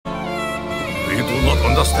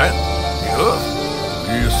understand. The Earth,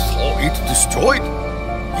 we saw it destroyed.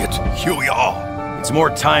 Yet here we are. It's more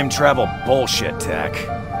time travel bullshit, Tech.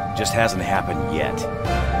 Just hasn't happened yet.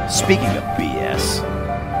 Speaking of BS...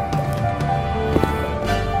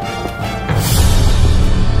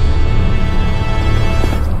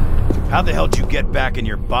 How the hell did you get back in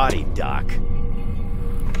your body, Doc?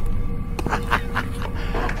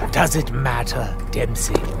 Does it matter,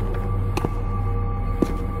 Dempsey?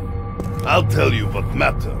 I'll tell you what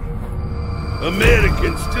matter.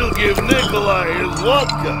 Americans still give Nikolai his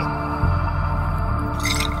vodka.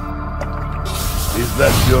 Is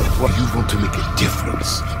that your... What you want to make a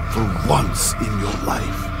difference for once in your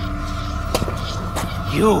life?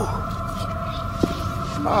 You!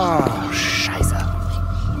 Oh, Scheiße.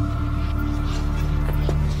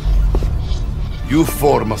 You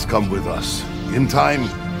four must come with us. In time,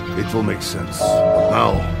 it will make sense. But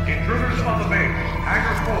now... Intruders on the base.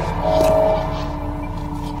 Hangar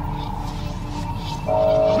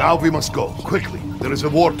 4. Now we must go, quickly. There is a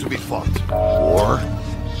war to be fought. War?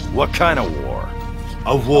 What kind of war?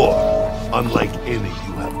 A war unlike any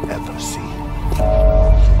you have ever seen.